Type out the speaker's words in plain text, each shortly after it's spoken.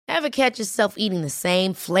Ever catch yourself eating the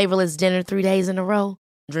same flavorless dinner 3 days in a row?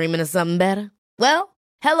 Dreaming of something better? Well,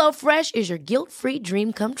 HelloFresh is your guilt-free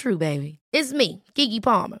dream come true, baby. It's me, Keke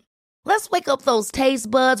Palmer. Let's wake up those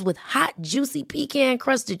taste buds with hot, juicy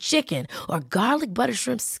pecan-crusted chicken or garlic butter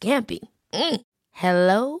shrimp scampi.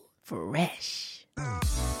 Hello Fresh.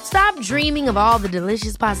 Stop dreaming of all the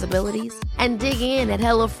delicious possibilities and dig in at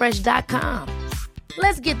HelloFresh.com.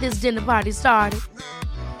 Let's get this dinner party started.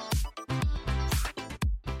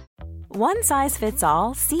 One size fits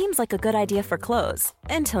all seems like a good idea for clothes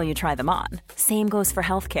until you try them on. Same goes for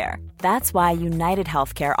healthcare. That's why United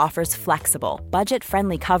Healthcare offers flexible,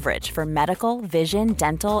 budget-friendly coverage for medical, vision,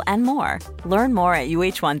 dental, and more. Learn more at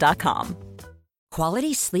uh1.com.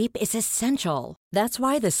 Quality sleep is essential. That's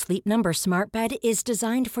why the Sleep Number Smart Bed is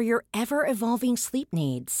designed for your ever-evolving sleep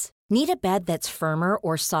needs. Need a bed that's firmer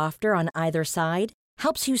or softer on either side?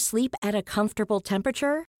 Helps you sleep at a comfortable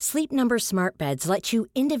temperature? Sleep Number Smart Beds let you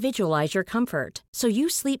individualize your comfort, so you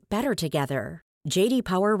sleep better together. J.D.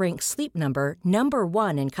 Power ranks Sleep Number number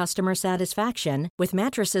 1 in customer satisfaction with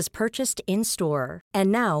mattresses purchased in-store.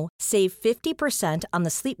 And now, save 50% on the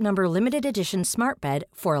Sleep Number Limited Edition Smart Bed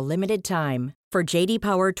for a limited time. For J.D.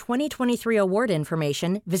 Power 2023 award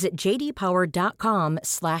information, visit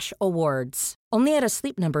jdpower.com/awards. Only at a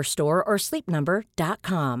Sleep Number store or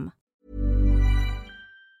sleepnumber.com.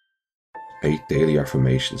 8 daily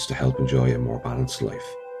affirmations to help enjoy a more balanced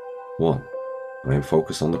life. 1. I am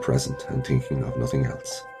focused on the present and thinking of nothing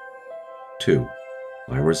else. 2.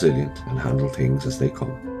 I am resilient and handle things as they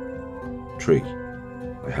come. 3.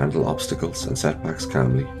 I handle obstacles and setbacks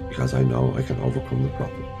calmly because I know I can overcome the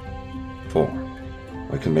problem. 4.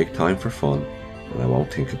 I can make time for fun and I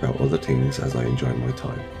won't think about other things as I enjoy my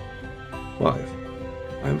time. 5.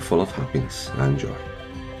 I am full of happiness and joy.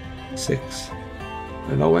 6.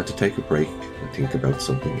 I know when to take a break and think about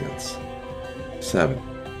something else. 7.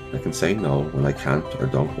 I can say no when I can't or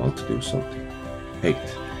don't want to do something. 8.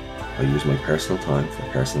 I use my personal time for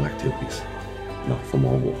personal activities, not for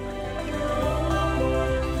more work.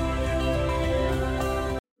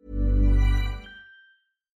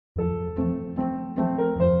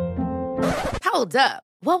 Hold up.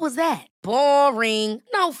 What was that? Boring.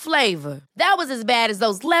 No flavor. That was as bad as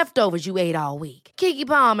those leftovers you ate all week. Keke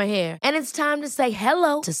Palmer here, and it's time to say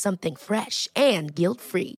hello to something fresh and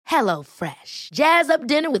guilt-free. Hello Fresh. Jazz up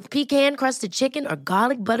dinner with pecan-crusted chicken or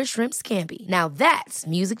garlic butter shrimp scampi. Now that's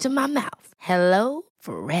music to my mouth. Hello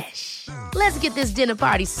Fresh. Let's get this dinner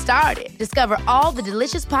party started. Discover all the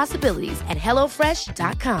delicious possibilities at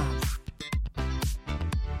HelloFresh.com.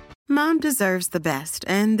 Mom deserves the best,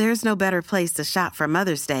 and there's no better place to shop for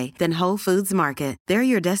Mother's Day than Whole Foods Market. They're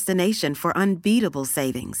your destination for unbeatable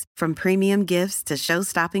savings, from premium gifts to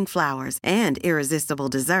show-stopping flowers and irresistible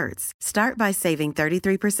desserts. Start by saving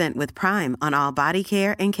 33% with Prime on all body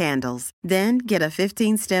care and candles. Then get a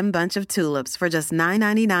 15-stem bunch of tulips for just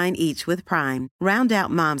 $9.99 each with Prime. Round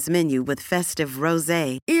out Mom's menu with festive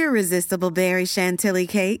rosé, irresistible berry chantilly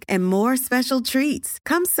cake, and more special treats.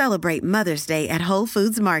 Come celebrate Mother's Day at Whole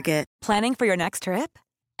Foods Market. Planning for your next trip?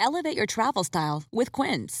 Elevate your travel style with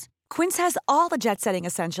Quince. Quince has all the jet-setting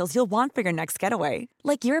essentials you'll want for your next getaway,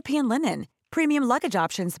 like European linen, premium luggage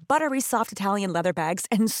options, buttery soft Italian leather bags,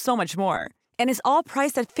 and so much more. And is all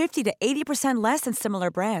priced at 50 to 80% less than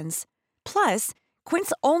similar brands. Plus,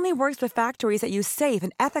 Quince only works with factories that use safe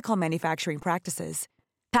and ethical manufacturing practices.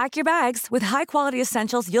 Pack your bags with high-quality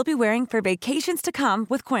essentials you'll be wearing for vacations to come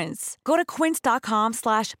with Quince. Go to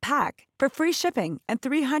quince.com/pack for free shipping and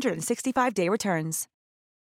 365-day returns.